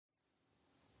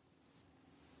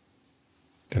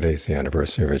Today's the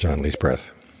anniversary of Ajaan Lee's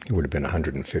birth. He would have been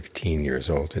 115 years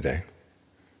old today.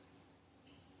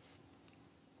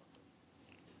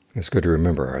 It's good to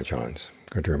remember our Ajaans,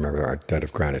 good to remember our debt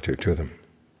of gratitude to them.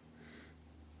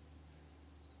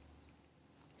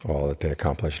 All that they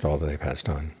accomplished, all that they passed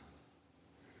on.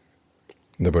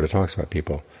 The Buddha talks about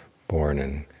people born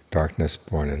in darkness,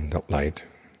 born in light,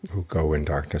 who go in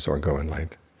darkness or go in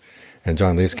light. And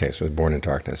Ajaan Lee's case was born in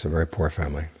darkness, a very poor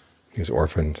family. He was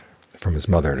orphaned from his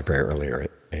mother at a very early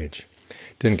age.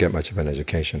 Didn't get much of an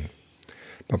education.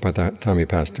 But by the time he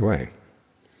passed away,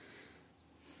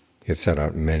 he had set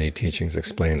out many teachings,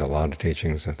 explained a lot of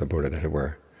teachings of the Buddha that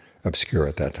were obscure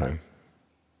at that time.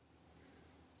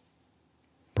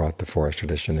 Brought the forest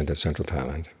tradition into central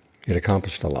Thailand. He had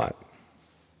accomplished a lot.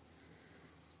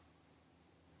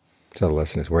 So the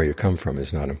lesson is where you come from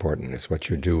is not important. It's what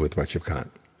you do with what you've got.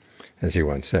 As he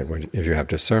once said, if you have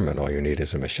discernment, all you need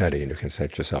is a machete and you can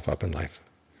set yourself up in life.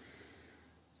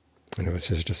 And it was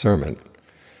his discernment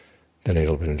that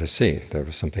enabled him to see there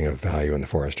was something of value in the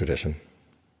forest tradition.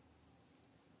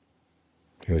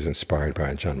 He was inspired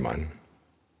by Ajaan Mun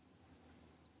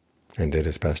and did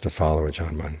his best to follow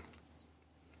Ajaan Mun.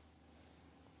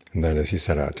 And then as he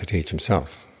set out to teach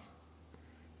himself,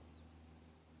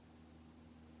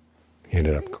 he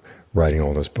ended up writing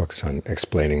all those books on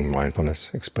explaining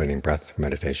mindfulness, explaining breath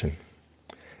meditation,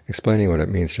 explaining what it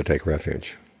means to take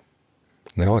refuge.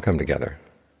 And they all come together.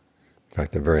 In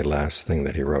fact, the very last thing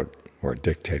that he wrote or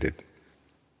dictated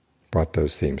brought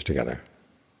those themes together.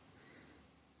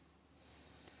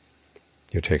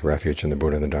 You take refuge in the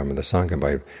Buddha, the Dhamma, and the Sangha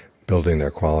by building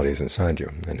their qualities inside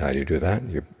you. And how do you do that?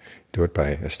 You do it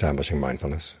by establishing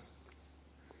mindfulness,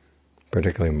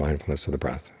 particularly mindfulness of the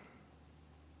breath.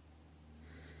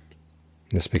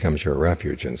 This becomes your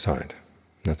refuge inside.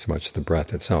 Not so much the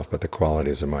breath itself, but the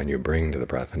qualities of mind you bring to the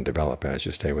breath and develop as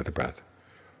you stay with the breath.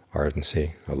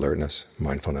 Ardency, alertness,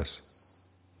 mindfulness,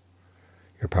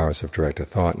 your powers of directed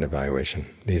thought and evaluation,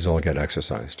 these all get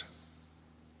exercised.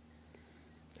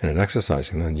 And in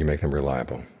exercising them, you make them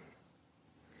reliable.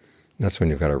 That's when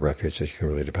you've got a refuge that you can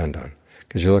really depend on.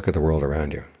 Because you look at the world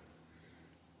around you.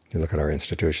 You look at our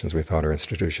institutions. We thought our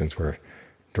institutions were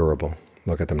durable.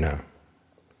 Look at them now.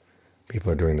 People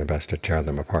are doing their best to tear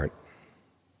them apart.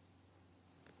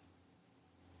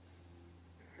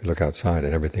 You look outside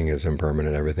and everything is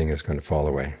impermanent, everything is going to fall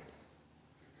away.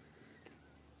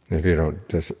 And if you don't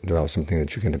just develop something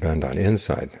that you can depend on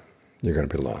inside, you're going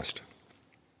to be lost.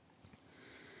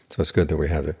 So it's good that we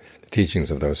have the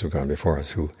teachings of those who've gone before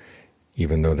us, who,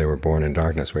 even though they were born in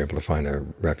darkness, were able to find a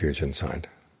refuge inside,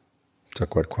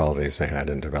 took what qualities they had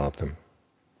and developed them.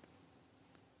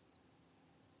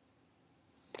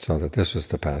 So that this was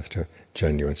the path to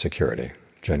genuine security,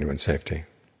 genuine safety,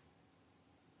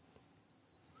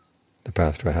 the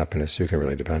path to a happiness you can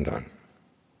really depend on.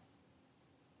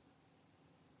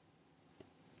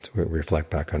 So we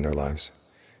reflect back on their lives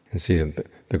and see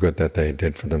the good that they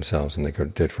did for themselves and the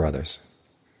good did for others.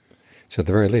 So at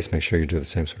the very least, make sure you do the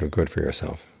same sort of good for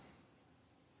yourself.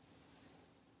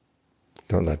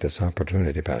 Don't let this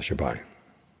opportunity pass you by.